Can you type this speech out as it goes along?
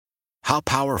How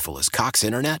powerful is Cox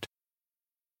Internet?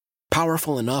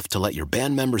 Powerful enough to let your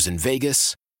band members in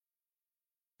Vegas,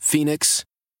 Phoenix,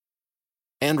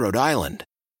 and Rhode Island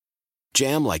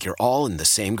jam like you're all in the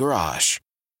same garage.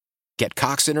 Get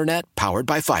Cox Internet powered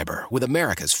by fiber with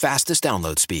America's fastest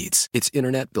download speeds. It's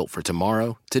internet built for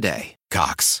tomorrow, today.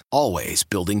 Cox, always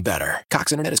building better.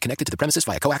 Cox Internet is connected to the premises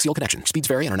via coaxial connection. Speeds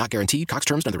vary and are not guaranteed. Cox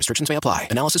terms and other restrictions may apply.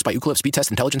 Analysis by Ookla Speed Test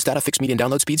Intelligence Data. Fixed median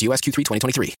download speeds. US Q3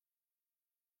 2023.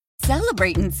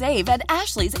 Celebrate and save at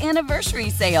Ashley's Anniversary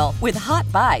Sale. With Hot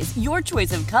Buys, your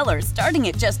choice of colors starting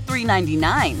at just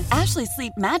 $3.99. Ashley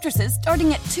Sleep mattresses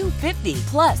starting at $2.50.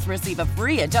 Plus, receive a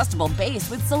free adjustable base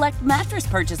with select mattress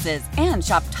purchases. And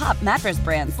shop top mattress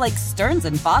brands like Stearns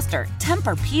 & Foster,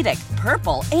 Tempur-Pedic,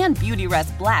 Purple, and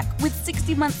Beautyrest Black with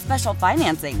 60-month special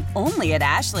financing. Only at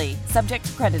Ashley. Subject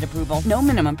to credit approval. No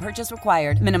minimum purchase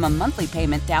required. Minimum monthly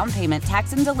payment, down payment,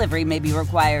 tax, and delivery may be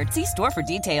required. See store for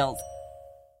details.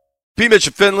 P. Mitch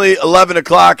and Finley, 11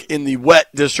 o'clock in the wet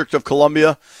District of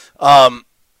Columbia. I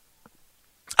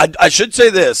should say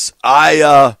this.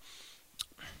 I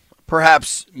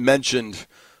perhaps mentioned,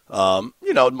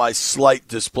 my slight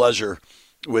displeasure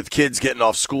with kids getting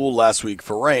off school last week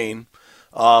for rain.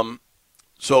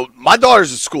 So my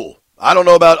daughter's at school. I don't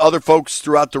know about other folks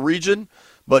throughout the region,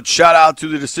 but shout out to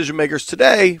the decision makers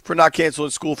today for not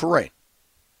canceling school for rain.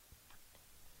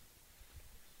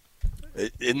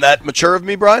 Isn't that mature of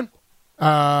me, Brian?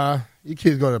 Your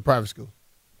kids go to private school.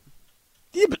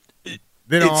 Yeah, but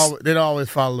they don't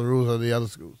always follow the rules of the other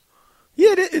schools.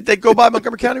 Yeah, they go by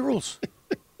Montgomery County rules.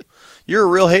 You're a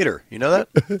real hater, you know that?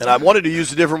 And I wanted to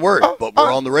use a different word, but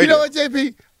we're on the radio. You know what,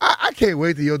 JP? I can't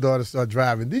wait till your daughter start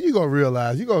driving. Then you're gonna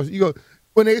realize you go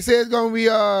when they say it's gonna be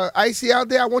icy out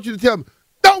there. I want you to tell them,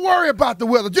 don't worry about the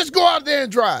weather. Just go out there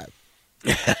and drive.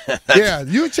 Yeah,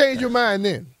 you change your mind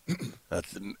then.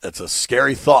 That's a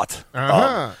scary thought.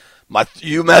 Uh-huh.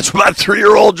 You imagine my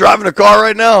 3-year-old driving a car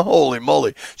right now? Holy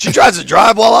moly. She tries to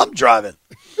drive while I'm driving.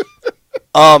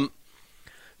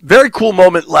 Very cool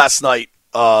moment last night.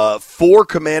 4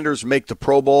 Commanders make the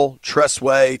Pro Bowl. Tress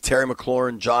Way, Terry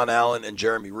McLaurin, John Allen, and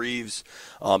Jeremy Reeves.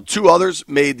 2 others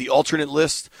made the alternate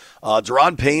list.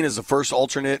 Deron Payne is the first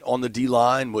alternate on the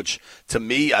D-line, which to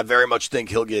me, I very much think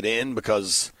he'll get in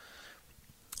because,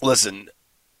 listen,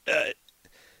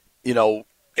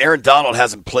 Aaron Donald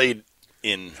hasn't played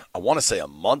in, I want to say, a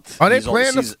month. Are they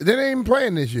playing? They ain't even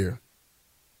playing this year.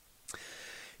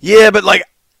 Yeah, but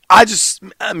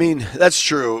that's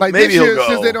true. Like maybe this year, he'll go.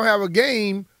 Since they don't have a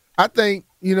game, I think,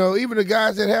 even the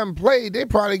guys that haven't played, they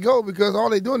probably go because all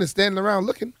they're doing is standing around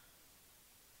looking.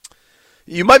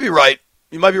 You might be right.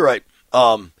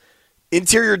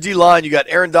 Interior D-line, you got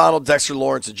Aaron Donald, Dexter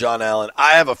Lawrence, and John Allen.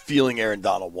 I have a feeling Aaron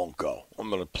Donald won't go.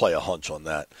 I'm going to play a hunch on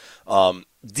that.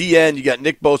 DN, you got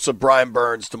Nick Bosa, Brian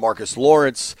Burns, DeMarcus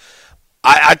Lawrence.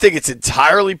 I think it's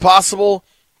entirely possible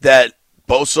that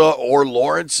Bosa or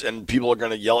Lawrence, and people are going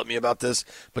to yell at me about this,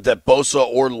 but that Bosa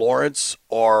or Lawrence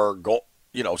are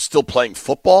still playing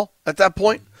football at that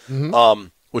point,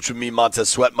 which would mean Montez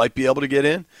Sweat might be able to get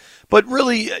in. But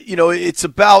really, it's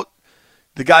about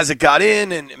the guys that got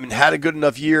in and had a good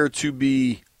enough year to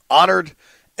be honored,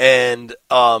 and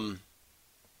I'm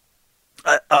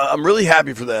really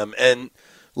happy for them. And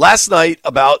last night, I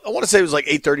want to say it was like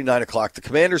 8:30, 9 o'clock, the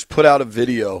Commanders put out a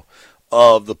video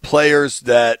of the players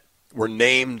that were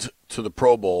named to the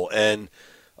Pro Bowl. And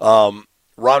Ron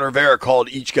Rivera called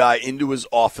each guy into his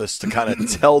office to kind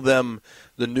of tell them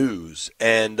the news.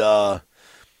 And not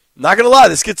going to lie,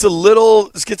 this gets a little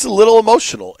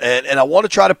emotional. And I want to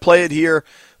try to play it here.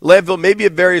 Landville, maybe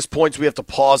at various points we have to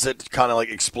pause it to kind of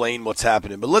explain what's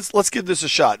happening. But let's give this a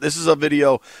shot. This is a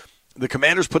video the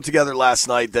Commanders put together last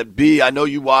night that I know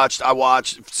you watched, I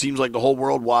watched, it seems like the whole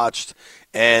world watched,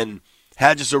 and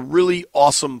had just a really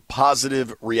awesome,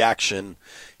 positive reaction.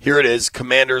 Here it is,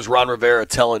 Commanders, Ron Rivera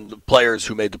telling the players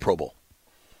who made the Pro Bowl.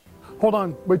 Hold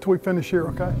on, wait till we finish here,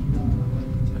 okay?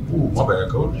 Ooh, my bad,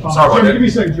 Coach. Sorry about that. Give me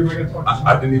a second, Jim.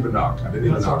 I didn't even knock. I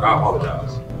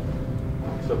apologize.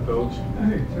 What's up, Coach?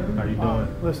 Hey, Terry. How you doing?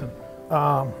 Listen,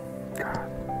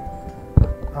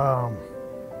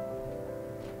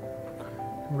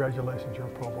 congratulations, you're a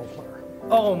Pro Bowl player.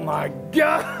 Oh my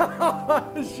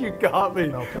gosh, you got me.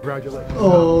 No, congratulations.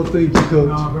 Oh, thank you, Coach.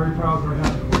 No, I'm very proud, very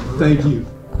happy. Thank you.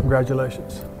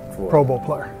 Congratulations, Pro Bowl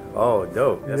player. Oh,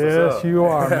 dope. That's yes, what's up. you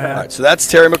are, man. All right, so that's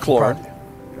Terry McLaurin.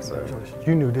 Congratulations.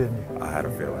 You knew, didn't you? I had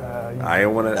a feeling. I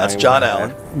didn't want to. That's John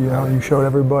Allen. You showed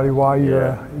everybody why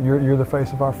you're the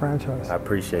face of our franchise. I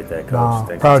appreciate that, Coach. No,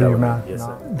 Thanks proud for of you, telling man. me. Yes,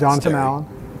 sir. Jonathan Allen,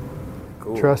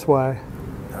 Cool. Tress Way,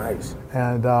 Nice.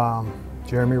 and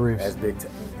Jeremy Reeves. That's big.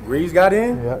 Reeves got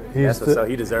in? Yeah, so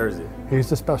he deserves it. He's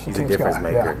the special He's teams a difference guy.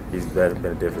 maker. Yeah. He's been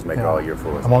a difference maker all year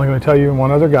for us. I'm only going to tell you one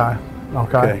other guy,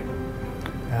 okay?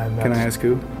 And can I ask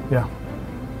who? Yeah.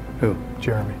 Who?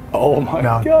 Jeremy. Oh my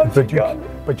God!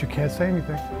 But you can't say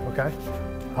anything, okay?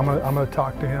 I'm gonna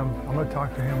talk to him. I'm gonna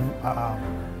talk to him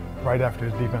right after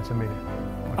his defensive meeting.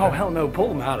 Okay? Oh hell no!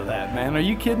 Pull him out of that, man. Are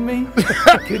you kidding me?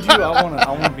 Could you? I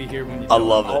want to be here when you. I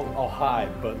love it. I'll hide,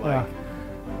 but like,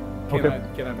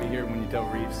 can I be here when you tell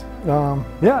Reeves?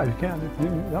 Yeah, you can.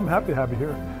 I'm happy to have you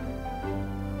here.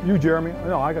 You, Jeremy?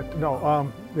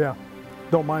 No. Yeah.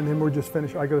 Don't mind him. We're just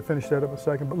finished. I got to finish that up a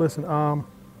second. But listen,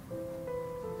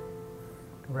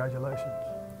 congratulations.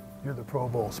 You're the Pro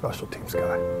Bowl special teams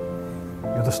guy.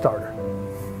 You're the starter.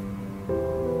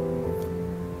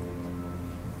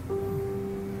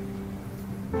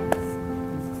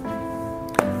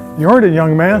 You earned it,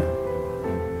 young man.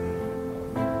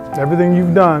 Everything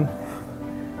you've done,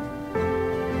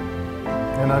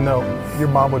 and I know your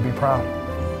mom would be proud.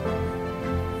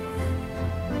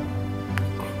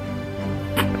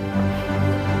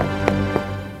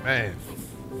 Man.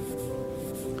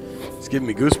 It's giving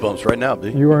me goosebumps right now,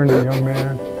 B. You earned it, young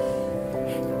man.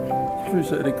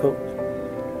 Appreciate it, Coach.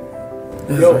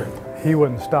 Yo. He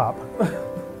wouldn't stop.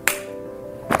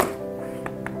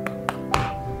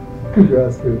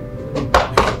 Congrats, dude.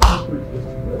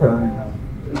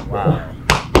 Wow.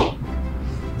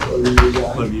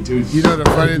 Love you too. You know the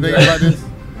funny thing about this?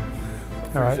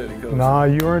 All right. Nah,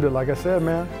 you earned it. Like I said,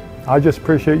 man. I just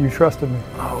appreciate you trusting me.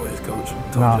 Always, Coach.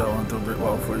 Told you I want to throw a brick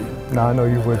wall for you. No, I know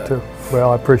you would too.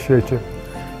 Well, I appreciate you.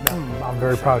 I'm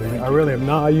very proud of you. I really am.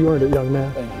 Nah, you earned it, young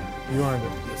man. Thank you. You earned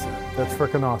it. Yes, sir. That's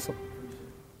freaking awesome.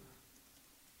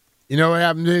 You know what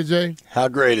happened, JJ? How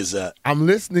great is that? I'm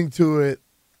listening to it,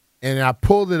 and I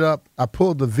pulled it up. I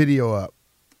pulled the video up,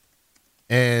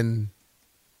 and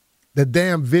the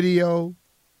damn video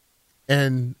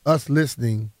and us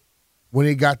listening when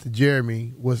it got to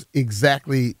Jeremy was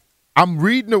exactly. I'm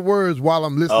reading the words while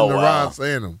I'm listening to Ron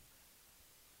saying them.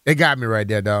 It got me right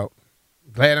there, dog.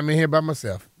 Glad I'm in here by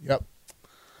myself. Yep.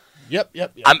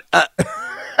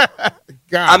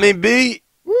 I mean, B.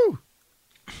 Woo.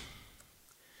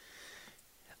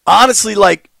 Honestly,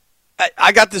 like,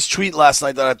 I got this tweet last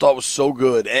night that I thought was so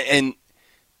good. And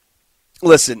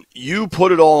listen, you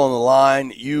put it all on the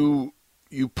line. You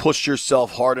pushed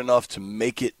yourself hard enough to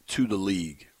make it to the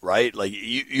league, right? Like,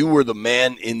 you were the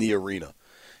man in the arena.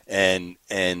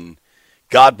 And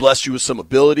God blessed you with some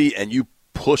ability, and you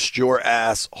pushed your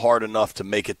ass hard enough to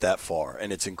make it that far,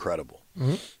 and it's incredible.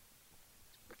 Mm-hmm.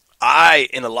 I,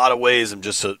 in a lot of ways, am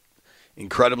just an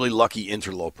incredibly lucky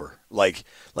interloper. Like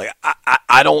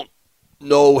I don't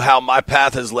know how my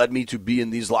path has led me to be in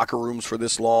these locker rooms for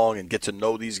this long and get to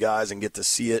know these guys and get to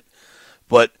see it.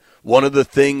 But one of the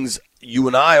things you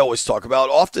and I always talk about,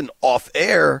 often off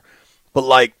air, but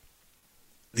like,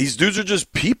 these dudes are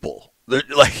just people. They're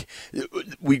like,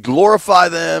 we glorify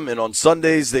them, and on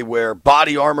Sundays they wear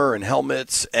body armor and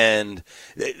helmets, and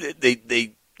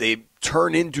they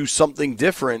turn into something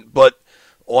different. But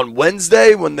on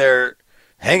Wednesday, when they're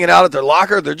hanging out at their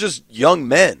locker, they're just young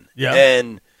men. Yeah.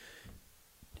 And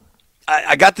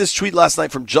I got this tweet last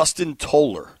night from Justin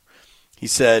Toller. He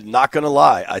said, "Not going to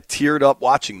lie, I teared up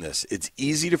watching this. It's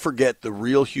easy to forget the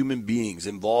real human beings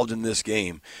involved in this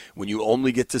game when you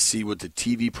only get to see what the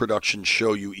TV productions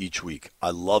show you each week. I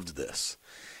loved this."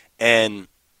 And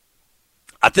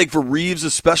I think for Reeves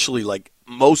especially, like,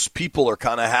 most people are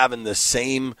kind of having the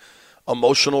same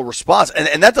emotional response.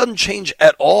 And that doesn't change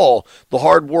at all the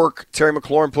hard work Terry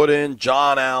McLaurin put in,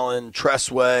 John Allen,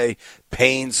 Tressway,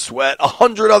 Payne, Sweat,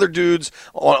 100 other dudes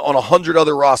on 100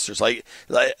 other rosters. Like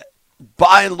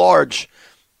by and large,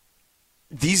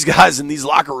 these guys in these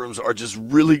locker rooms are just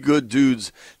really good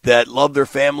dudes that love their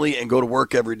family and go to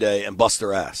work every day and bust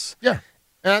their ass. Yeah,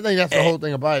 and I think that's the whole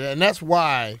thing about it, and that's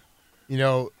why, you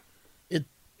know,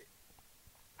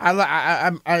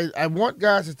 I want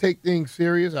guys to take things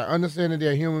serious. I understand that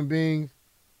they're human beings,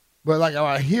 but like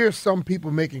I hear some people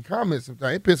making comments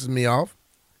sometimes, it pisses me off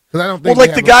because I don't think. Well,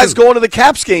 like the guys going to the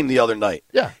Caps game the other night.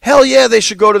 Yeah, hell yeah, they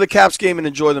should go to the Caps game and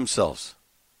enjoy themselves.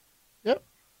 Yep.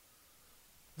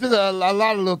 Just a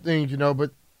lot of little things, you know,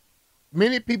 but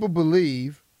many people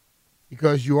believe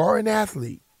because you are an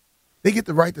athlete, they get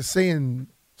the right to say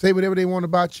whatever they want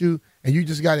about you, and you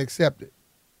just got to accept it.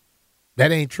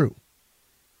 That ain't true.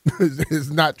 It's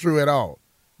not true at all.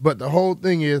 But the whole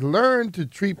thing is learn to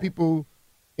treat people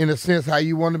in a sense how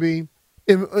you want to be.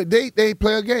 If they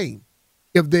play a game.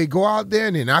 If they go out there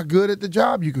and they're not good at the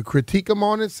job, you could critique them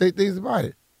on it, say things about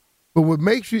it. But what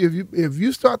makes you, if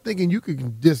you start thinking you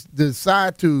could just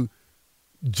decide to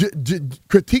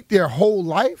critique their whole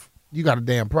life, you got a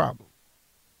damn problem.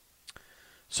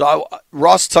 So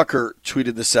Ross Tucker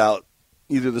tweeted this out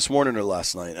either this morning or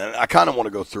last night, and I kind of want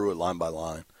to go through it line by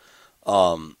line.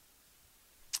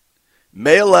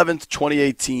 May 11th,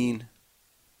 2018,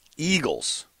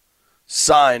 Eagles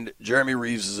signed Jeremy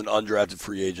Reeves as an undrafted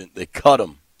free agent. They cut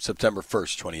him September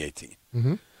 1st, 2018.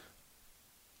 Mm-hmm.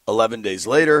 11 days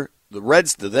later,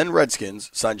 the then Redskins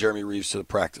signed Jeremy Reeves to the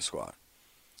practice squad.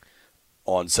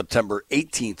 On September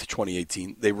 18th,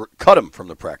 2018, they cut him from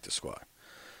the practice squad.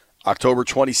 October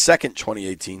 22nd,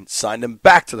 2018, signed him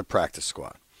back to the practice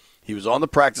squad. He was on the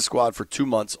practice squad for 2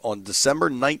 months. On December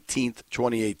 19th,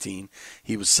 2018,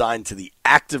 he was signed to the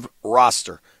active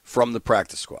roster from the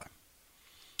practice squad.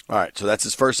 All right, so that's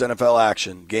his first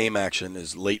NFL game action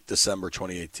is late December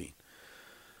 2018.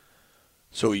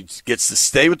 So he gets to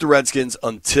stay with the Redskins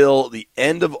until the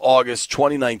end of August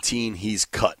 2019. He's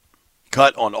cut.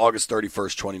 Cut on August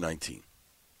 31st, 2019.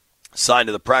 Signed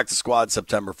to the practice squad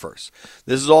September 1st.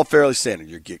 This is all fairly standard.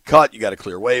 You get cut, you got to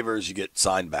clear waivers, you get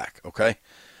signed back, okay?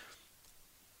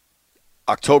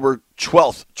 October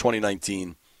 12th,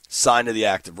 2019, signed to the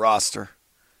active roster,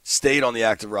 stayed on the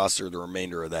active roster the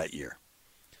remainder of that year.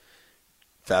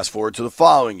 Fast forward to the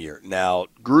following year. Now,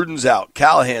 Gruden's out,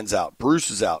 Callahan's out,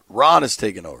 Bruce is out, Ron has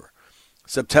taken over.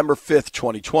 September 5th,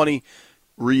 2020,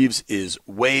 Reeves is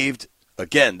waived.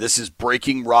 Again, this is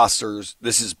breaking rosters.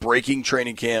 This is breaking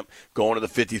training camp, going to the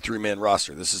 53-man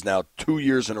roster. This is now 2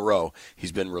 years in a row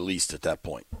he's been released at that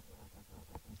point.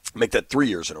 Make that 3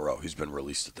 years in a row he's been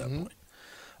released at that point.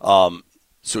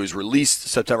 So he's released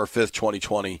September 5th,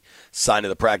 2020, signed to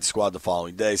the practice squad the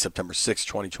following day, September 6th,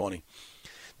 2020.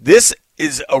 This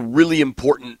is a really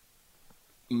important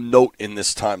note in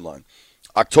this timeline.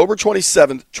 October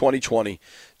 27th, 2020,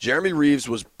 Jeremy Reeves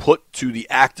was put to the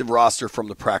active roster from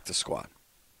the practice squad.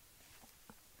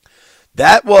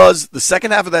 That was the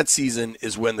second half of that season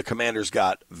is when the Commanders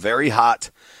got very hot.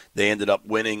 They ended up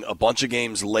winning a bunch of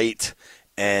games late,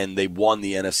 and they won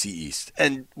the NFC East.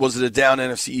 And was it a down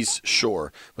NFC East?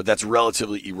 Sure, but that's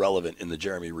relatively irrelevant in the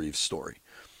Jeremy Reeves story.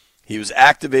 He was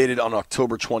activated on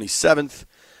October 27th.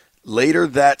 Later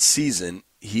that season,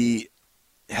 he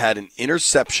had an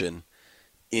interception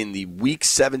in the Week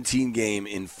 17 game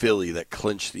in Philly that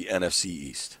clinched the NFC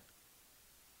East.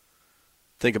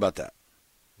 Think about that.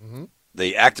 Mm-hmm.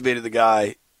 They activated the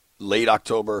guy late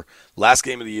October, last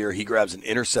game of the year. He grabs an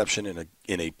interception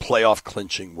in a playoff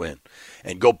clinching win.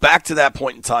 And go back to that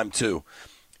point in time, too.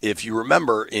 If you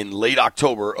remember, in late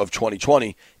October of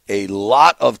 2020, a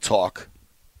lot of talk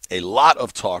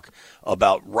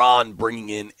about Ron bringing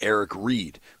in Eric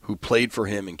Reed, who played for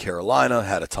him in Carolina,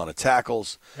 had a ton of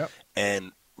tackles. Yep.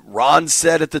 And Ron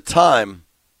said at the time,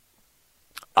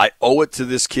 I owe it to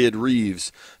this kid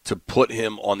Reeves to put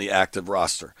him on the active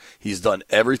roster. He's done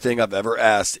everything I've ever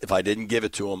asked. If I didn't give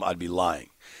it to him, I'd be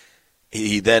lying.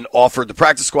 He then offered the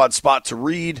practice squad spot to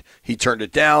Reed. He turned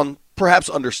it down, perhaps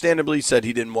understandably, said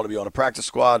he didn't want to be on a practice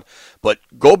squad. But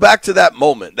go back to that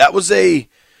moment. That was a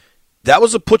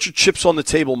put your chips on the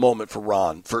table moment for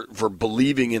Ron, for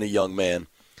believing in a young man.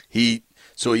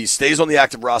 So he stays on the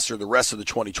active roster the rest of the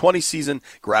 2020 season,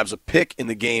 grabs a pick in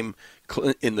the game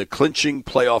in the clinching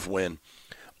playoff win.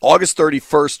 August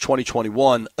 31st,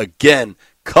 2021, again,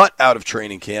 cut out of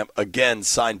training camp, again,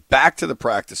 signed back to the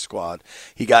practice squad.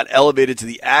 He got elevated to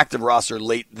the active roster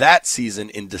late that season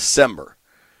in December.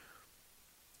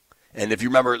 And if you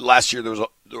remember last year,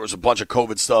 there was a bunch of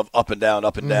COVID stuff up and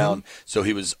down. So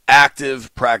he was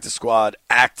active practice squad,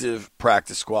 active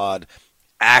practice squad,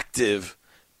 active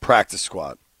practice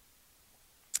squad.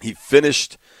 He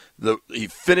finished the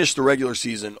regular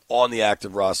season on the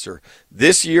active roster.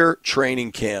 This year,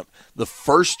 training camp, the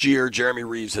first year Jeremy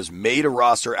Reeves has made a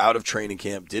roster out of training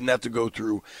camp, didn't have to go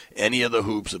through any of the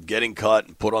hoops of getting cut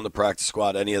and put on the practice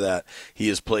squad, any of that. He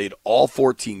has played all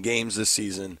 14 games this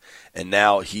season, and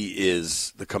now he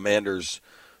is the Commanders'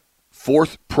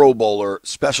 fourth Pro Bowler,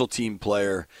 special team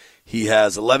player. He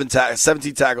has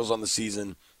 17 tackles on the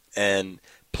season and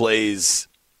plays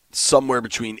somewhere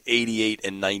between 88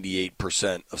 and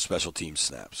 98% of special team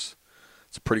snaps.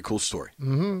 It's a pretty cool story.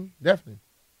 Mm-hmm, definitely.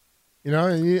 You know,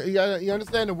 and you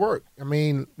understand the work. I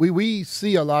mean, we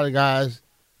see a lot of guys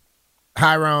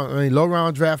low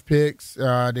round draft picks.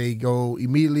 They go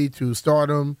immediately to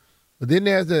stardom. But then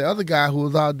there's the other guy who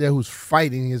was out there who's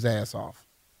fighting his ass off.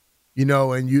 You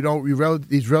know, and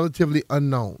he's relatively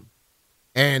unknown.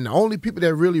 And the only people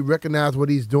that really recognize what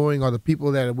he's doing are the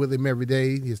people that are with him every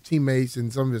day, his teammates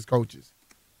and some of his coaches.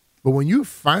 But when you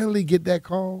finally get that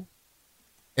call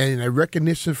and a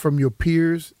recognition from your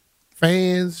peers,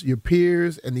 fans, your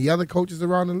peers, and the other coaches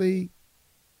around the league,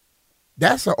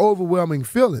 that's an overwhelming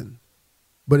feeling.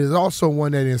 but it's also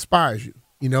one that inspires you,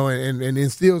 and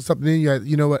instills something in you.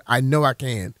 You know what? I know I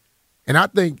can. And I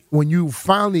think when you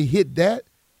finally hit that,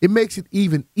 it makes it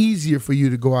even easier for you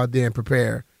to go out there and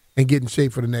prepare and get in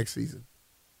shape for the next season.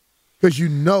 Because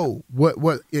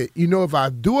if I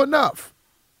do enough,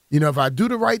 if I do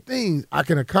the right things, I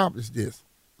can accomplish this.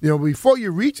 Before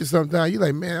you reach it sometimes, you're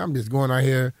like, man, I'm just going out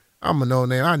here. I'm a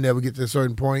no-name. I never get to a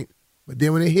certain point. But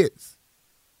then when it hits,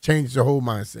 changes your whole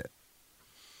mindset.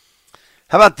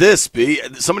 How about this, B?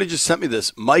 Somebody just sent me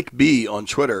this. Mike B on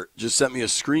Twitter just sent me a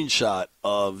screenshot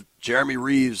of Jeremy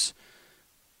Reeves.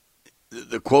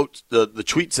 The quote, the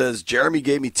tweet says, Jeremy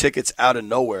gave me tickets out of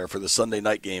nowhere for the Sunday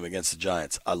night game against the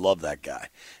Giants. I love that guy.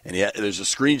 And there's a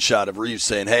screenshot of Reeves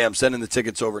saying, hey, I'm sending the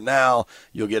tickets over now.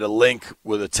 You'll get a link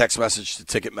with a text message to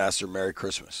Ticketmaster. Merry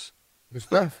Christmas. Good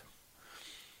stuff.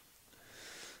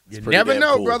 You never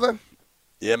know, cool. Brother.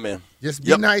 Yeah, man. Just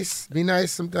be nice. Be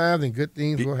nice sometimes, and good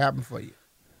things will happen for you.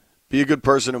 Be a good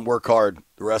person and work hard.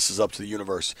 The rest is up to the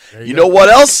universe. You know what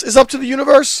else is up to the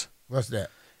universe? What's that?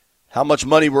 How much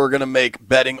money we're going to make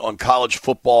betting on college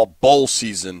football bowl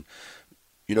season.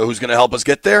 You know who's going to help us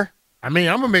get there? I'm going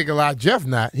to make a lot. Jeff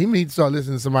not. He needs to start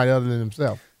listening to somebody other than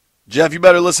himself. Jeff, you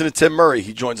better listen to Tim Murray.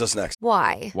 He joins us next.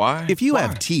 Why? If you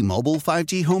have T-Mobile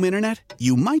 5G home internet,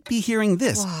 you might be hearing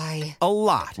this a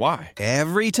lot. Why?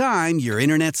 Every time your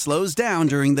internet slows down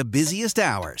during the busiest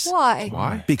hours.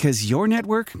 Why? Because your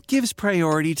network gives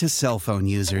priority to cell phone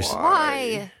users.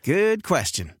 Why? Good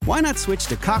question. Why not switch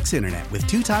to Cox Internet with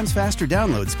 2 times faster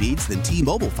download speeds than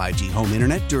T-Mobile 5G home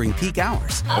internet during peak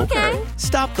hours? Okay.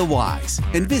 Stop the whys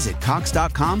and visit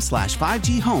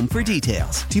cox.com/5G home for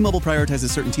details. T-Mobile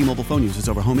prioritizes certain T-Mobile phone users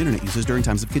over home internet users during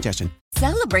times of congestion.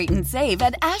 Celebrate and save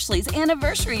at Ashley's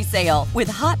Anniversary Sale. With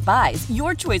Hot Buys,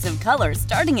 your choice of colors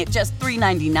starting at just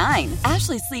 $3.99.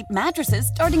 Ashley Sleep mattresses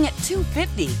starting at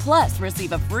 $2.50. Plus,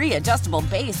 receive a free adjustable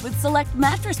base with select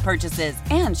mattress purchases.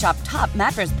 And shop top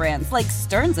mattress brands like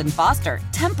Stearns & Foster,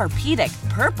 Tempur-Pedic,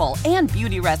 Purple, and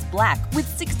Beautyrest Black with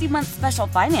 60-month special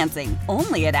financing.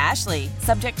 Only at Ashley.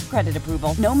 Subject to credit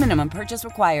approval. No minimum purchase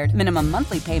required. Minimum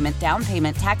monthly payment, down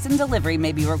payment, tax, and delivery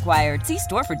may be required. See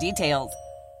store for details.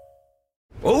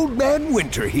 Old Man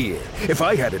Winter here. If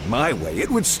I had it my way, it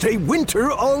would stay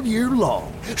winter all year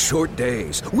long. Short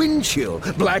days, wind chill,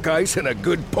 black ice, and a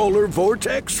good polar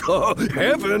vortex. Oh,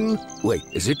 heaven. Wait,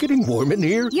 is it getting warm in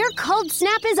here? Your cold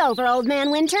snap is over, Old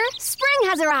Man Winter. Spring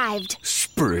has arrived.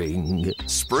 Spring.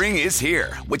 Spring is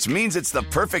here, which means it's the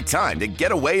perfect time to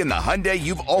get away in the Hyundai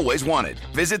you've always wanted.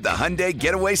 Visit the Hyundai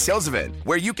Getaway Sales Event,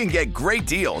 where you can get great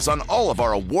deals on all of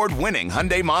our award-winning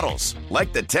Hyundai models,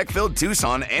 like the tech-filled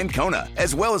Tucson and Kona,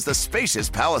 as well as the spacious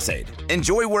Palisade.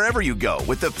 Enjoy wherever you go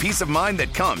with the peace of mind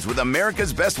that comes with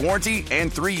America's best warranty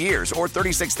and 3 years or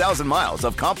 36,000 miles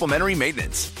of complimentary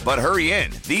maintenance. But hurry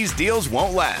in, these deals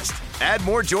won't last. Add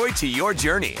more joy to your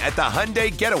journey at the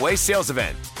Hyundai Getaway Sales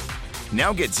Event.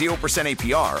 Now get 0%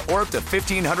 APR or up to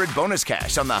 $1,500 bonus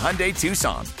cash on the Hyundai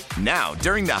Tucson. Now,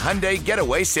 during the Hyundai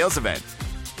Getaway Sales Event.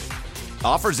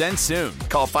 Offers end soon.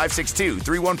 Call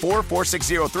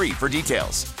 562-314-4603 for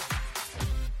details.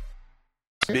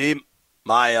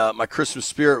 My Christmas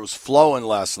spirit was flowing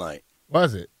last night.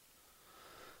 Was it?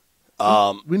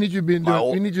 We need you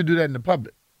to do that in the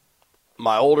public.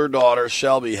 My older daughter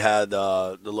Shelby had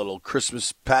the little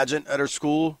Christmas pageant at her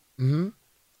school. Mm-hmm.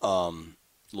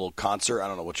 Little concert. I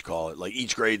don't know what you call it. Like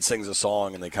each grade sings a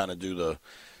song, and they kind of do the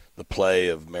play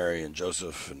of Mary and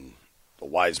Joseph and the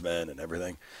wise men and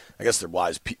everything. I guess they're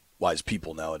wise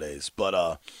people nowadays.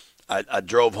 But I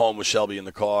drove home with Shelby in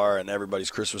the car, and everybody's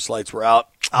Christmas lights were out.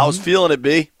 I was feeling it,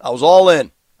 B. I was all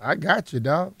in. I got you,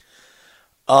 dog.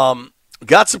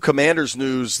 Got some Commanders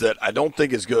news that I don't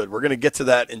think is good. We're going to get to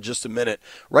that in just a minute.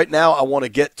 Right now, I want to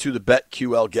get to the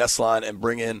BetQL guest line and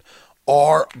bring in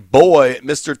our boy,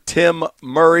 Mr. Tim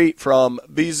Murray from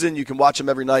Beeson. You can watch him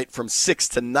every night from 6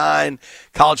 to 9.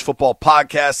 College football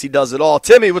podcast. He does it all.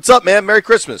 Timmy, what's up, man? Merry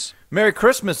Christmas. Merry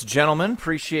Christmas, gentlemen.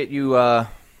 Appreciate you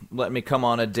letting me come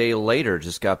on a day later.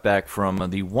 Just got back from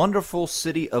the wonderful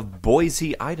city of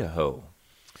Boise, Idaho.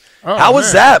 Oh, how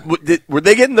was that? Were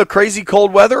they getting the crazy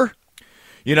cold weather?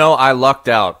 You know, I lucked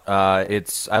out.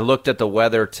 I looked at the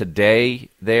weather today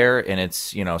there, and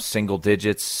it's, single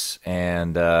digits.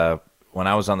 And when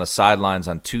I was on the sidelines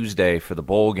on Tuesday for the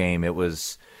bowl game,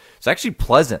 it's actually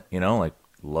pleasant, like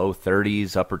low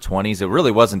 30s, upper 20s. It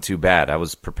really wasn't too bad. I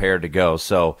was prepared to go.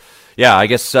 So, yeah, I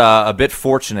guess a bit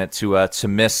fortunate to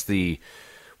miss the,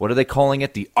 what are they calling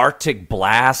it, the Arctic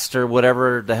blast or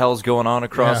whatever the hell's going on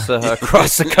across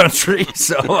across the country.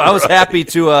 So I was happy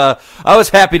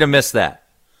to miss that.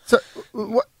 So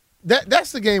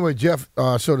that's the game where Jeff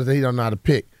showed us that he don't know how to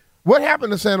pick. What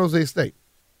happened to San Jose State?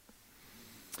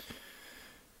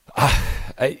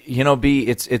 B,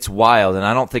 it's wild, and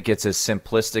I don't think it's as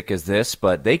simplistic as this,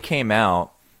 but they came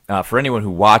out, for anyone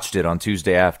who watched it on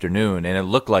Tuesday afternoon, and it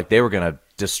looked like they were going to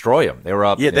destroy them. They were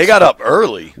up. Yeah, they got up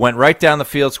early. Went right down the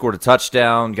field, scored a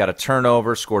touchdown, got a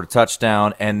turnover, scored a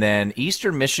touchdown, and then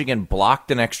Eastern Michigan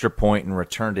blocked an extra point and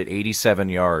returned it 87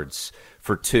 yards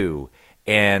for 2.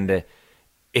 And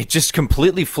it just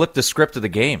completely flipped the script of the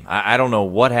game. I don't know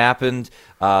what happened.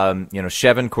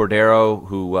 Chevin Cordero,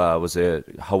 who was a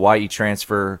Hawaii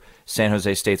transfer, San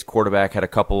Jose State's quarterback, had a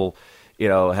couple,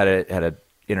 had a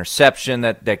interception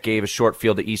that gave a short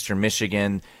field to Eastern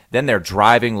Michigan. Then they're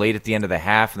driving late at the end of the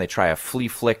half, and they try a flea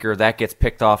flicker. That gets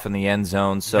picked off in the end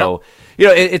zone. So,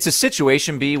 it's a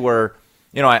situation, B, where,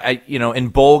 in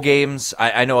bowl games,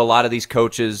 I know a lot of these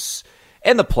coaches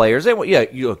and the players,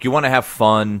 you want to have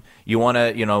fun. You want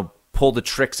to, pull the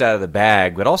tricks out of the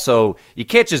bag, but also you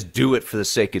can't just do it for the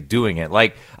sake of doing it.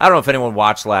 Like, I don't know if anyone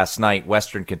watched last night,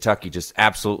 Western Kentucky just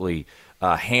absolutely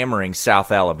hammering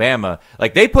South Alabama.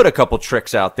 Like, they put a couple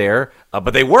tricks out there,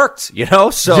 but they worked, So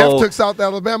Jeff took South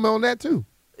Alabama on that too.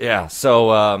 Yeah, so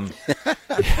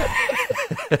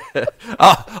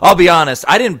I'll be honest.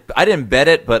 I didn't bet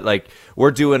it, but like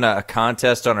we're doing a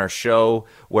contest on our show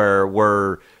where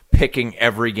we're picking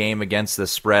every game against the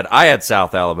spread. I had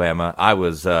South Alabama.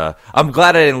 I'm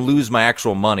glad I didn't lose my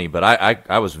actual money, but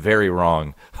I was very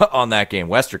wrong on that game.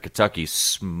 Western Kentucky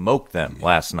smoked them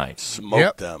last night.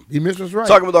 Smoked them. Mitch was right.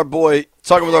 Talking with our boy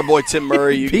Tim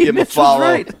Murray. You give him a follow.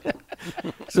 Right.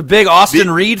 He's a big Austin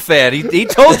Reed fan. He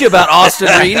told you about Austin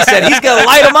Reed. He said he's going to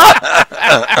light him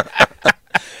up.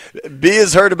 B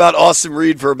has heard about Austin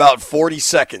Reed for about 40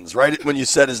 seconds, right when you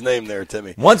said his name there,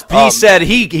 Timmy. Once B said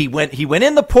he went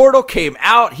in the portal, came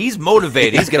out, he's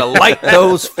motivated. He's going to light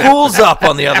those fools up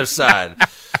on the other side.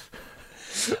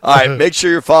 All right, make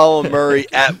sure you're following Murray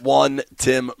at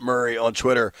 @1TimMurray on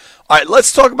Twitter. All right,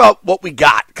 let's talk about what we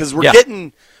got because we're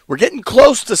getting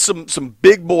close to some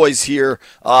big boys here.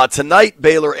 Tonight,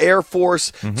 Baylor Air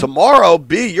Force. Mm-hmm. Tomorrow,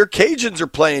 B, your Cajuns are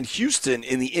playing Houston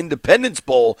in the Independence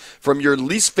Bowl from your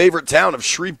least favorite town of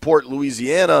Shreveport,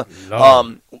 Louisiana.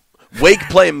 Wake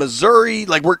playing Missouri.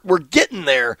 Like we're getting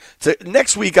there.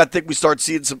 Next week, I think we start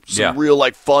seeing some real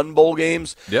like fun bowl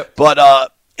games. Yep.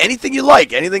 But anything you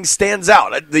like, anything stands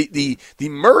out. The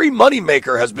Murray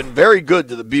Moneymaker has been very good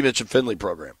to the B. Mitch and Finley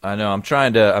program. I know. I'm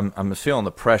feeling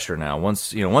the pressure now.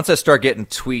 Once I start getting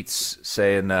tweets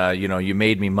saying, you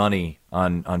made me money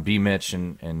on B. Mitch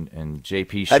and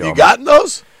JP show. Have you gotten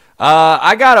those?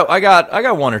 I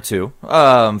got one or two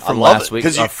from last week.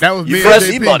 Because you fed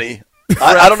me money.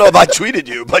 I don't know if I tweeted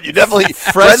you, but you definitely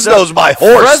Fresno's my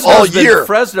horse all year.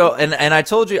 Fresno, and I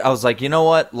told you, I was like, you know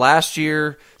what? Last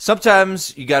year,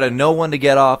 sometimes you got to know when to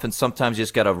get off, and sometimes you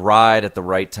just got to ride at the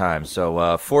right time.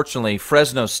 So, fortunately,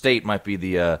 Fresno State might be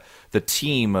the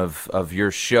team of your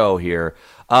show here.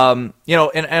 And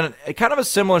kind of a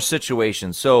similar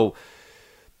situation. So,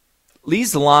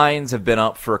 these lines have been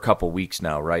up for a couple weeks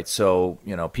now, right? So,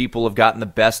 people have gotten the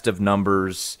best of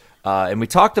numbers. And we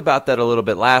talked about that a little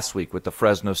bit last week with the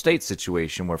Fresno State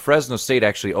situation, where Fresno State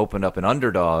actually opened up an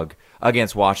underdog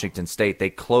against Washington State.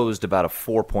 They closed about a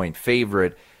 4-point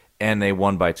favorite, and they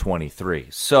won by 23.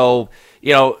 So,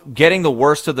 getting the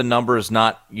worst of the number is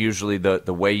not usually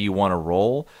the way you want to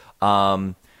roll.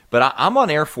 But I'm on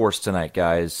Air Force tonight,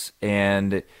 guys.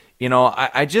 And,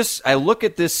 I look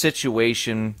at this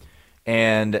situation.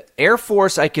 And Air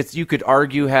Force, you could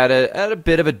argue, had a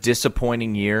bit of a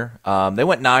disappointing year. They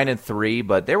went 9-3,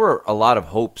 but there were a lot of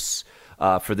hopes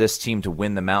for this team to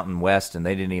win the Mountain West, and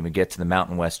they didn't even get to the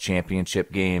Mountain West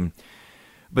championship game.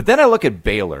 But then I look at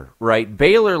Baylor, right?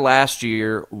 Baylor last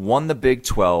year won the Big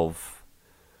 12,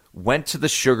 went to the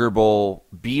Sugar Bowl,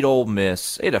 beat Ole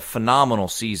Miss. They had a phenomenal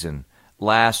season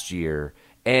last year,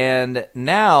 and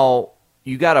now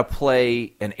you got to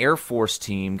play an Air Force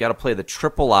team, got to play the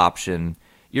triple option.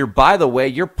 You're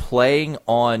playing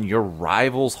on your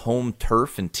rival's home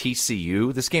turf in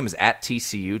TCU. This game is at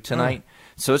TCU tonight.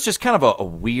 So it's just kind of a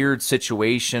weird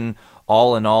situation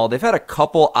all in all. They've had a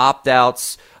couple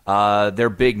opt-outs. Their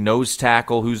big nose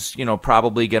tackle, who's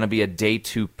probably going to be a day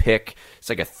 2 pick. It's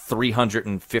like a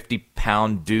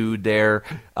 350-pound dude there.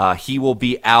 He will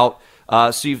be out.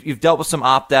 So you've dealt with some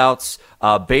opt-outs.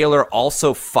 Baylor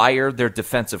also fired their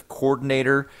defensive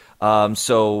coordinator.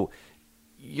 So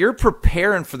you're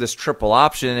preparing for this triple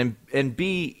option. And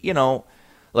B,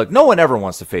 look, no one ever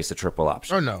wants to face a triple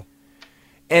option. Oh, no.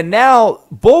 And now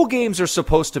bowl games are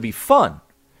supposed to be fun.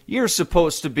 You're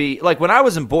supposed to be, like when I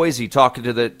was in Boise talking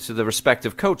to the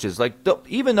respective coaches,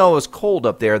 even though it was cold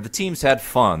up there, the teams had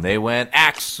fun. They went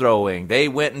axe throwing. They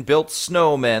went and built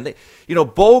snowmen.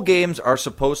 Bowl games are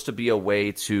supposed to be a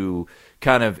way to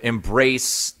kind of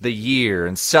embrace the year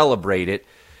and celebrate it.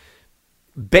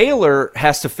 Baylor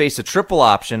has to face a triple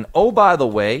option. Oh, by the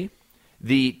way,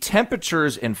 the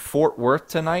temperatures in Fort Worth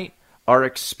tonight are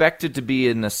expected to be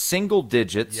in the single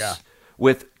digits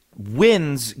with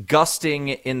winds gusting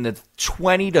in the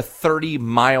 20 to 30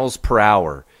 miles per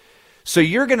hour. So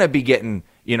you're going to be getting,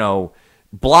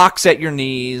 blocks at your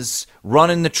knees,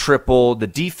 running the triple. The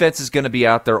defense is going to be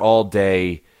out there all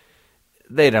day.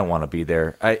 They don't want to be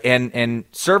there. And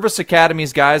Service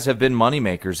Academy's guys have been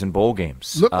moneymakers in bowl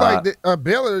games. Looked like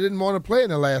Baylor didn't want to play in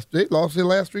they lost their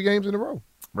last 3 games in a row.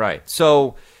 Right.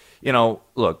 So,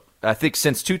 look, I think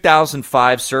since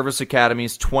 2005, Service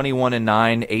Academy's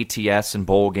 21-9 ATS and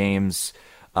bowl games.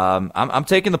 I'm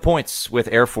taking the points with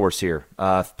Air Force here,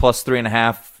 plus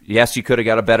 3.5. Yes, you could have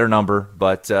got a better number,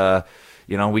 but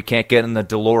we can't get in the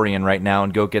DeLorean right now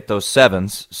and go get those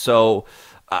 7s. So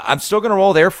I'm still going to roll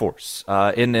with Air Force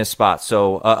in this spot.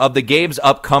 So of the games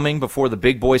upcoming before the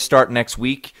big boys start next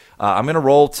week, I'm going to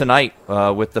roll tonight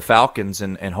with the Falcons,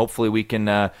 and hopefully we can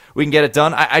get it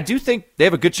done. I do think they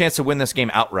have a good chance to win this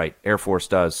game outright. Air Force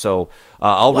does. So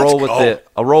I'll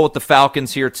roll with the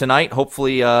Falcons here tonight.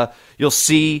 Hopefully you'll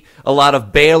see a lot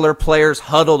of Baylor players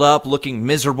huddled up, looking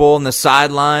miserable in the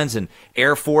sidelines, and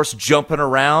Air Force jumping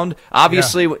around.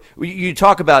 Obviously, you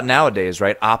talk about nowadays,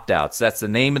 right? Opt-outs. That's the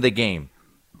name of the game.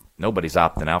 Nobody's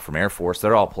opting out from Air Force.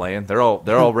 They're all playing. They're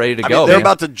all ready to go. They're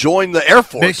about to join the Air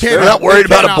Force. They're not worried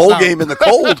about a bowl game in the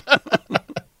cold.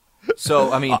 So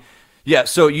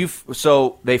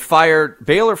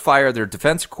Baylor fired their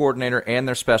defensive coordinator and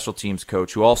their special teams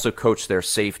coach, who also coached their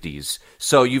safeties.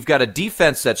 So you've got a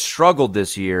defense that struggled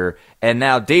this year, and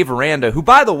now Dave Aranda, who,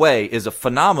 by the way, is a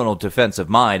phenomenal defensive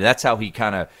mind. That's how he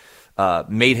kind of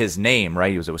made his name,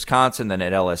 right? He was at Wisconsin, then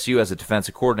at LSU as a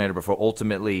defensive coordinator before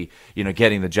ultimately,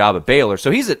 getting the job at Baylor.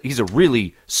 So he's a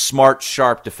really smart,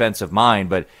 sharp defensive mind,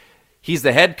 but he's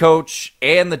the head coach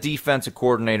and the defensive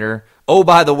coordinator. Oh,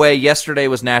 by the way, yesterday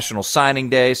was National Signing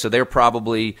Day, so they're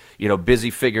probably, busy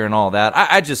figuring all that.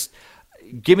 I just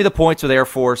give me the points with Air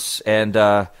Force, and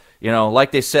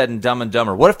like they said in Dumb and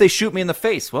Dumber, what if they shoot me in the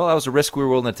face? Well, that was a risk we were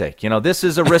willing to take. This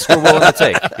is a risk we're willing to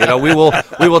take.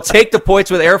 We will take the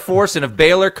points with Air Force, and if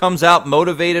Baylor comes out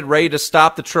motivated, ready to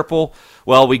stop the triple,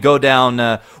 well, we go down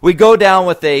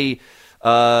with a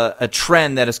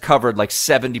trend that has covered like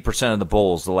 70% of the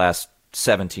bowls the last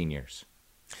 17 years.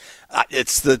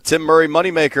 It's the Tim Murray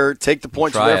moneymaker. Take the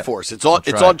points with Air Force. It's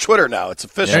on Twitter now. It's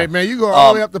official. Hey, man, you go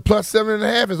all the way up to plus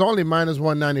 7.5. It's only minus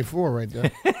 194 right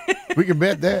there. We can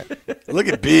bet that. Look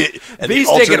at B. B's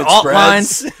taking alt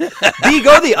lines. B,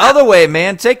 go the other way,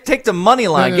 man. Take the money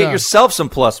line. Get yourself some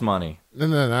plus money.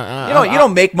 No. You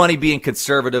don't make money being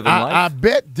conservative in life. I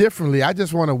bet differently. I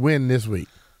just want to win this week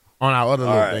on our other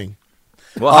little thing.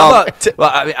 Well, how about,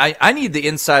 I need the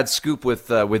inside scoop with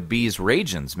B's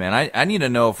Ragins, man. I need to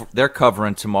know if they're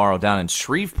covering tomorrow down in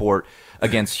Shreveport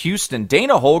against Houston.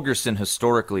 Dana Holgorsen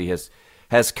historically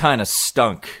has kind of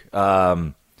stunk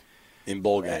in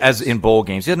bowl games.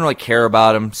 He didn't really care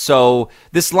about him. So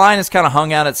this line is kind of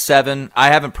hung out at 7. I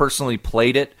haven't personally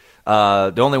played it.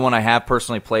 The only one I have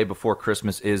personally played before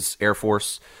Christmas is Air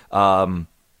Force.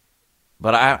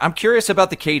 But I'm curious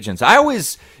about the Cajuns. I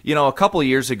always, a couple of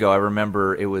years ago, I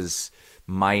remember it was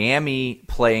Miami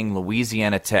playing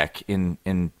Louisiana Tech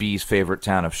in B's favorite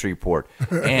town of Shreveport.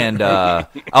 And I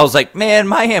was like, man,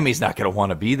 Miami's not going to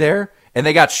want to be there. And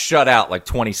they got shut out like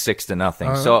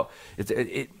 26-0. So,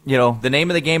 the name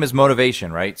of the game is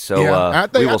motivation, right? So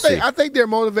we will see. I think they're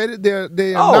motivated. They're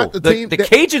not the team. The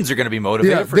Cajuns are going to be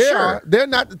motivated for sure. They're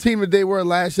not the team that they were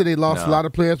last year. They lost a lot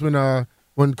of players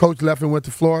when Coach left and went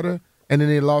to Florida. And then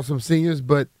they lost some seniors,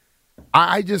 but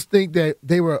I just think that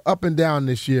they were up and down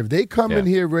this year. If they come in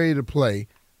here ready to play,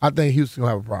 I think Houston will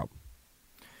have a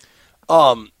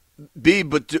problem. B,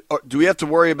 but do we have to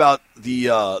worry about the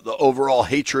overall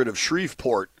hatred of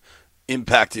Shreveport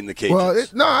impacting the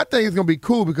Cajuns? Well, I think it's going to be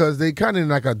cool because they kind of in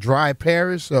like a dry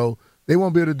parish, so they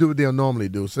won't be able to do what they'll normally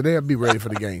do. So they'll be ready for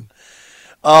the game.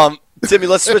 Timmy,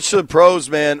 let's switch to the pros,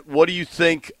 man. What do you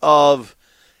think of?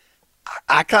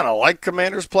 I kind of like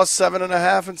Commanders plus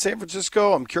 7.5 in San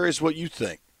Francisco. I'm curious what you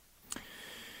think.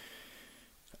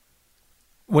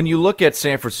 When you look at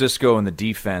San Francisco and the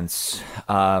defense,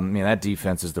 that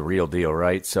defense is the real deal,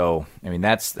 right? So,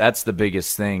 that's the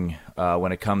biggest thing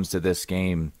when it comes to this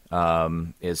game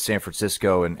is San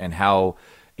Francisco and how,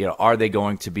 are they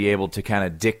going to be able to kind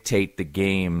of dictate the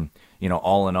game,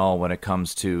 all in all when it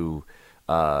comes to,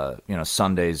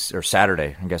 Sundays or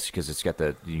Saturday, I guess, because it's got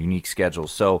the unique schedule.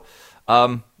 So,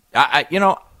 I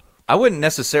wouldn't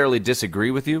necessarily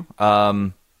disagree with you.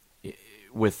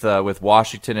 with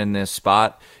Washington in this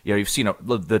spot, you've seen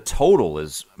the total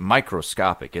is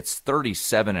microscopic. It's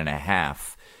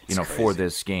 37.5. For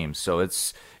this game. So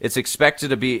it's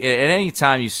expected to be, at any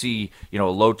time you see, a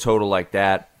low total like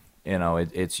that,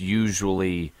 it's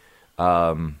usually,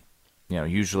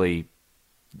 usually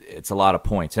it's a lot of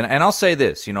points. And I'll say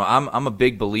this, I'm a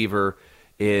big believer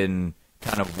in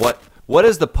kind of what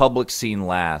does the public seen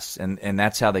last, and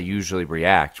that's how they usually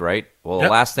react, right? Well, The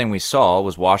last thing we saw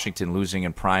was Washington losing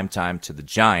in primetime to the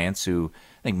Giants, who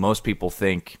I think most people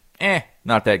think,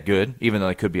 not that good, even though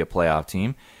they could be a playoff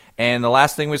team. And the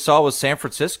last thing we saw was San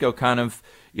Francisco kind of,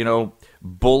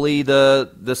 bully the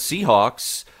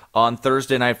Seahawks on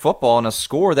Thursday Night Football in a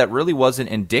score that really wasn't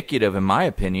indicative, in my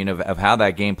opinion, of how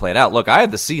that game played out. Look, I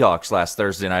had the Seahawks last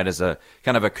Thursday night as a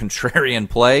kind of a contrarian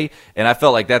play, and I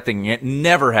felt like that thing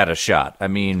never had a shot. I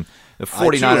mean, the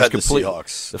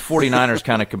 49ers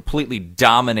kind of completely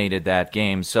dominated that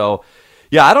game. So,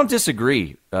 yeah, I don't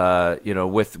disagree,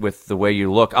 with the way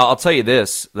you look. I'll tell you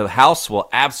this. The house will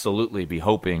absolutely be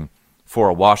hoping for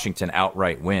a Washington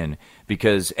outright win,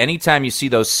 because anytime you see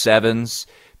those sevens,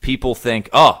 people think,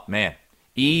 oh, man,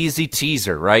 easy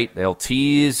teaser, right? They'll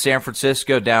tease San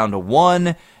Francisco down to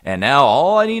 1, and now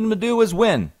all I need them to do is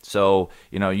win. So,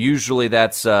 usually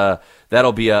that'll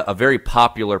be a very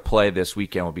popular play this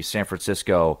weekend, will be San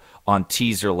Francisco on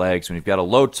teaser legs. When you've got a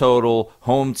low total,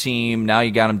 home team, now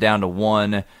you got them down to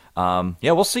 1.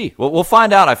 We'll see. We'll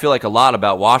find out, I feel like, a lot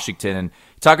about Washington. And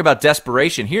talk about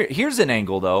desperation. Here's an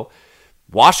angle, though.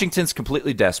 Washington's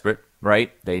completely desperate,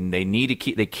 right? They need to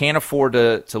keep. They can't afford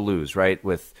to lose, right?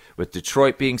 With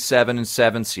Detroit being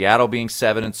 7-7, Seattle being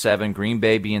 7-7, Green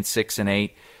Bay being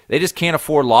 6-8, they just can't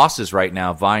afford losses right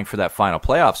now, vying for that final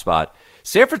playoff spot.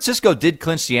 San Francisco did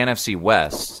clinch the NFC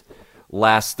West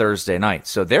last Thursday night,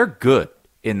 so they're good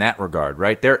in that regard,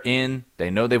 right? They're in. They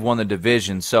know they've won the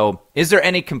division. So, is there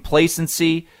any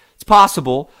complacency? It's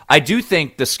possible. I do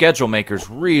think the schedule makers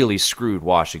really screwed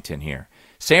Washington here.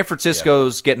 San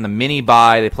Francisco's getting the mini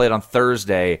bye. They played on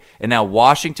Thursday, and now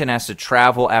Washington has to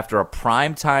travel after a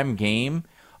primetime game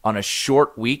on a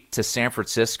short week to San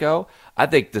Francisco. I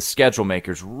think the schedule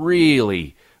makers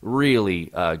really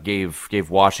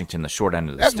gave Washington the short end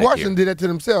of the stick. Washington did that to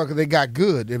themselves because they got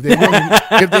good. If they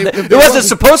it wasn't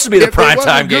supposed to be the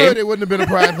primetime game. Good, it wouldn't have been a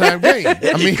primetime game.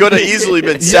 It could have easily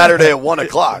been Saturday at 1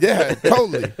 o'clock. Yeah,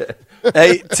 totally.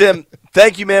 Hey, Tim,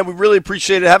 thank you, man. We really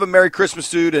appreciate it. Have a Merry Christmas,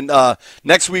 dude. And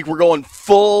next week we're going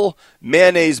full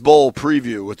Mayonnaise Bowl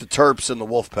preview with the Terps and the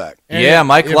Wolfpack. And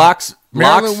Mike Locks.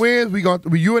 Maryland wins.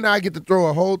 You and I get to throw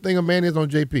a whole thing of mayonnaise on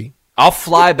JP. I'll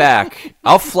fly back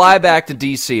to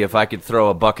D.C. if I could throw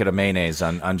a bucket of mayonnaise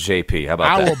on JP. How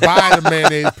about that? I will buy the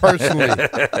mayonnaise personally.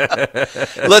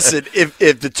 Listen, if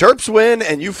the Terps win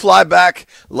and you fly back,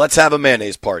 let's have a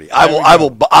mayonnaise party. I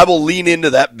will lean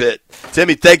into that bit.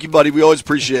 Timmy, thank you, buddy. We always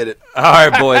appreciate it. All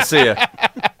right, boys. See ya.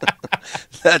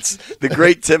 That's the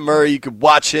great Tim Murray. You could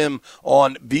watch him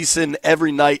on VSiN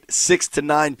every night, 6 to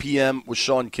 9 p.m. with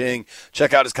Sean King.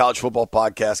 Check out his college football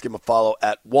podcast. Give him a follow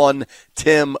at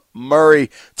Tim Murray.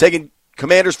 Taking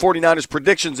Commanders 49ers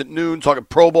predictions at noon, talking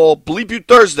Pro Bowl. Bleep You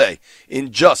Thursday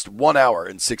in just 1 hour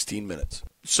and 16 minutes.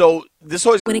 So this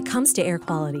always. When it comes to air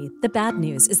quality, the bad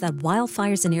news is that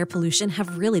wildfires and air pollution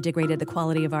have really degraded the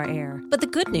quality of our air. But the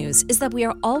good news is that we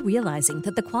are all realizing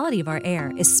that the quality of our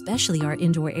air, especially our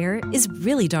indoor air, is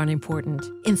really darn important.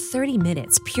 In 30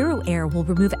 minutes, Puro Air will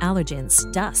remove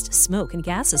allergens, dust, smoke, and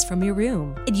gases from your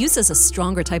room. It uses a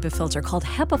stronger type of filter called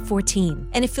HEPA 14,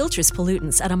 and it filters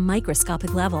pollutants at a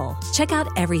microscopic level. Check out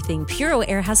everything Puro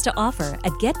Air has to offer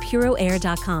at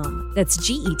getpuroair.com. That's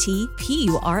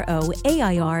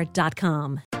GetPuroAir.com.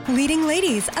 Leading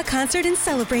Ladies, a concert in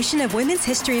celebration of Women's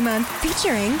History Month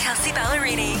featuring Kelsey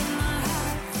Ballerini,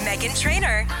 Meghan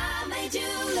Trainor,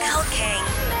 Elle King,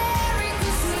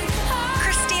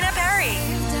 Christina Perri.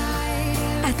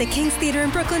 At the King's Theater in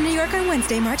Brooklyn, New York on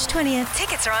Wednesday, March 20th.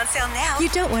 Tickets are on sale now. You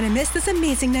don't want to miss this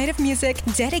amazing night of music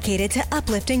dedicated to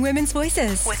uplifting women's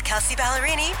voices. With Kelsey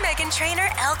Ballerini, Meghan Trainor,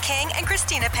 Elle King, and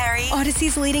Christina Perri.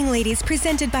 Odyssey's Leading Ladies,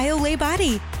 presented by Olay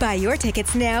Body. Buy your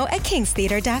tickets now at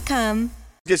kingstheater.com.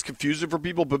 Gets confusing for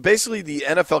people, but basically the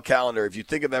NFL calendar, if you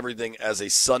think of everything as a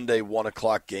Sunday 1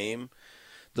 o'clock game,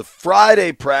 the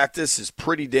Friday practice is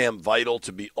pretty damn vital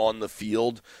to be on the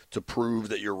field to prove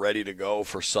that you're ready to go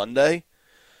for Sunday.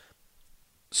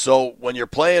 So when you're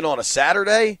playing on a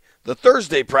Saturday, the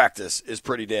Thursday practice is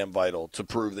pretty damn vital to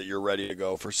prove that you're ready to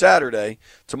go for Saturday.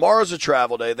 Tomorrow's a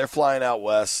travel day. They're flying out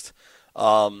west.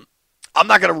 I'm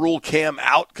not going to rule Cam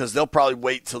out because they'll probably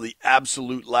wait till the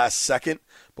absolute last second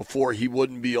before he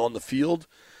wouldn't be on the field.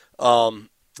 But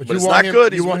it's not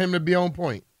good. You want him to be on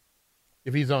point.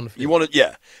 if he's on the field. You want to,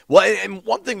 yeah. Well, and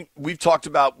one thing we've talked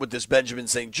about with this Benjamin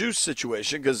St. Juste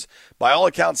situation, because by all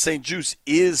accounts, St. Juste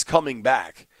is coming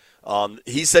back.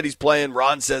 He said he's playing.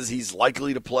 Ron says he's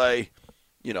likely to play.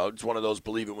 You know, it's one of those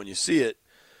believe it when you see it.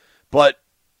 But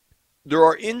there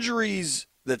are injuries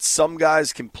that some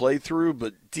guys can play through,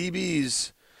 but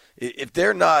DBs, if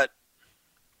their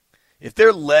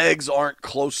legs aren't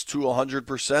close to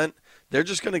 100%, they're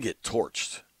just going to get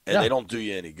torched, and they don't do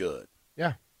you any good.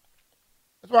 Yeah.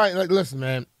 That's why, like, listen,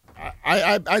 man,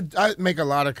 I make a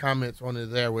lot of comments on the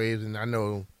airwaves, and I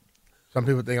know some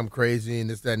people think I'm crazy and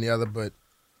this, that, and the other, but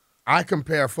I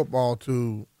compare football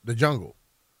to the jungle.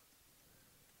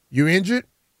 You're injured,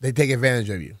 they take advantage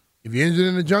of you. If you're injured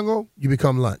in the jungle, you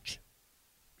become lunch.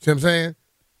 See what I'm saying?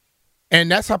 And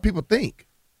that's how people think.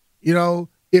 You know,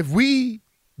 if we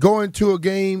go into a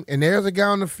game and there's a guy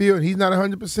on the field and he's not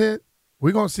 100%,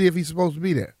 we're going to see if he's supposed to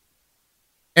be there.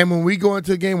 And when we go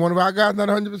into a game, one of our guys not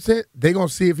 100%, they're going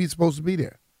to see if he's supposed to be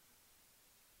there.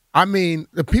 I mean,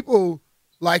 the people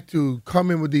like to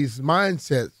come in with these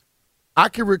mindsets. I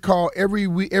can recall every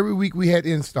week we had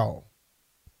install.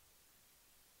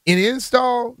 In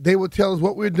install, they would tell us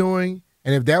what we're doing,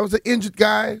 and if that was an injured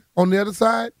guy on the other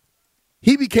side,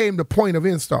 he became the point of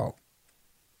install.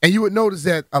 And you would notice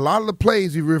that a lot of the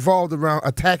plays revolved around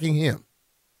attacking him.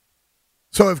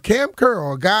 So if Cam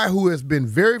Curl, a guy who has been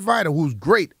very vital, who's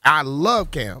great, I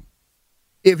love Cam,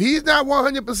 if he's not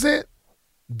 100%,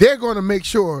 they're going to make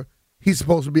sure he's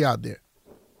supposed to be out there.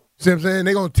 See what I'm saying?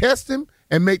 They're going to test him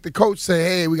and make the coach say,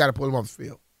 hey, we got to put him off the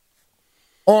field.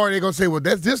 Or they're going to say, well,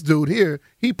 that's this dude here.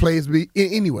 He plays me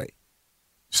anyway.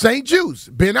 St.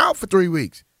 Juste, been out for 3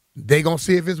 weeks. They're going to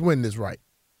see if his wind is right.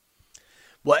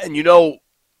 Well, and you know,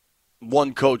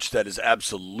 one coach that is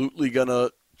absolutely going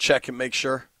to check and make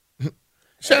sure.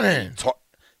 Shanahan.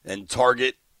 And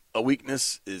target a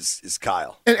weakness is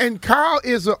Kyle. And Kyle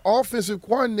is an offensive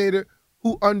coordinator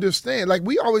who understands. Like,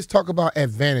 we always talk about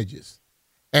advantages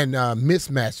and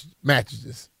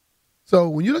mismatches. So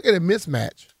when you look at a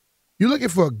mismatch, you're looking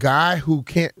for a guy who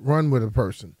can't run with a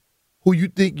person, who you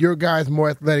think your guy is more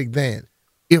athletic than.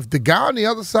 If the guy on the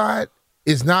other side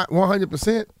is not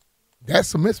 100%,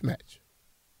 that's a mismatch.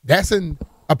 That's in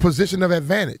a position of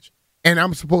advantage, and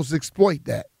I'm supposed to exploit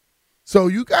that. So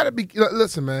you got to be –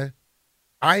 listen, man,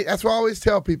 that's why I always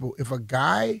tell people, if a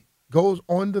guy goes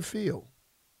on the field,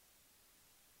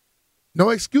 no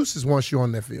excuses once you're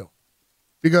on that field.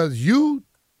 Because you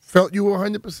felt you were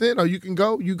 100% or you can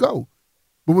go, you go.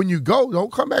 But when you go,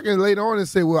 don't come back and later on and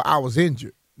say, well, I was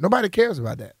injured. Nobody cares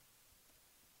about that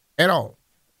at all.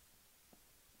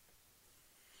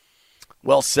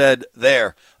 Well said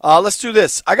there. Let's do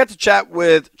this. I got to chat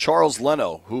with Charles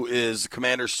Leno, who is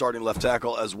Commanders' starting left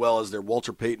tackle, as well as their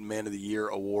Walter Payton Man of the Year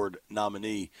Award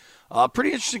nominee. Pretty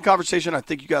interesting conversation. I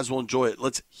think you guys will enjoy it.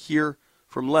 Let's hear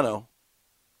from Leno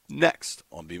next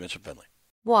on B. Mitch and Finley.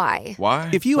 Why?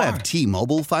 If you have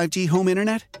T-Mobile 5G home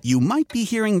internet, you might be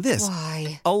hearing this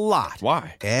a lot.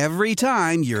 Why? Every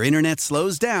time your internet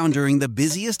slows down during the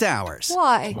busiest hours.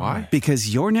 Why?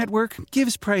 Because your network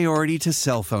gives priority to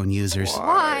cell phone users.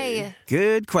 Why?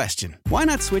 Good question. Why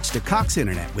not switch to Cox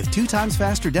Internet with 2 times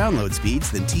faster download speeds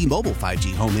than T-Mobile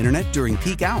 5G home internet during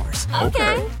peak hours?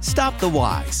 Okay. Stop the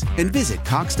whys and visit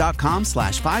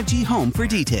cox.com/5G home for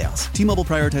details. T-Mobile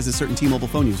prioritizes certain T-Mobile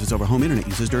phone users over home internet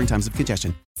users during times of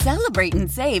congestion. Celebrate and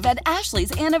save at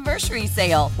Ashley's Anniversary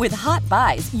Sale. With Hot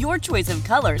Buys, your choice of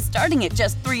colors starting at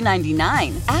just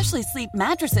 $3.99. Ashley Sleep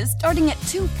mattresses starting at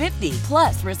 $2.50.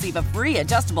 Plus, receive a free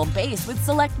adjustable base with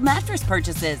select mattress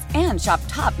purchases. And shop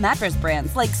top mattress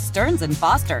brands like Stearns &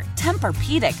 Foster,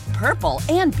 Tempur-Pedic, Purple,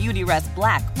 and Beautyrest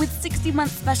Black with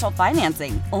 60-month special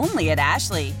financing. Only at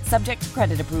Ashley. Subject to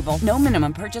credit approval. No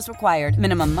minimum purchase required.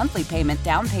 Minimum monthly payment,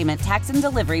 down payment, tax, and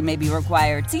delivery may be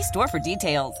required. See store for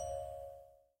details.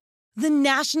 The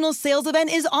national sales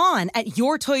event is on at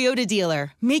your Toyota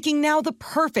dealer, making now the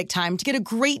perfect time to get a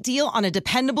great deal on a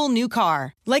dependable new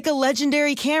car. Like a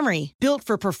legendary Camry, built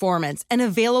for performance and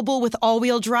available with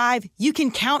all-wheel drive, you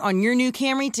can count on your new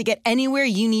Camry to get anywhere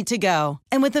you need to go.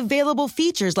 And with available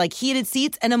features like heated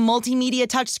seats and a multimedia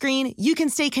touchscreen, you can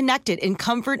stay connected in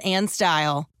comfort and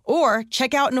style. Or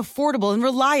check out an affordable and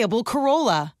reliable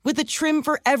Corolla with a trim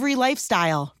for every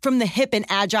lifestyle, from the hip and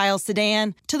agile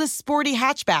sedan to the sporty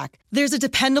hatchback. There's a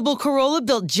dependable Corolla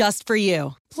built just for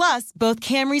you. Plus, both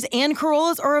Camrys and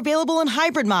Corollas are available in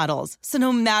hybrid models, so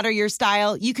no matter your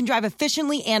style, you can drive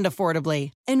efficiently and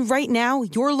affordably. And right now,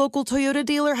 your local Toyota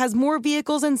dealer has more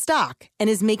vehicles in stock and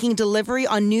is making delivery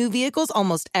on new vehicles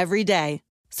almost every day.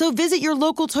 So visit your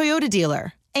local Toyota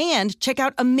dealer. And check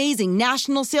out amazing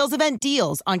national sales event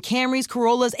deals on Camrys,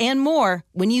 Corollas, and more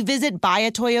when you visit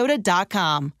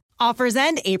buyatoyota.com. Offers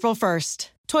end April 1st.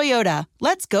 Toyota,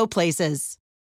 let's go places.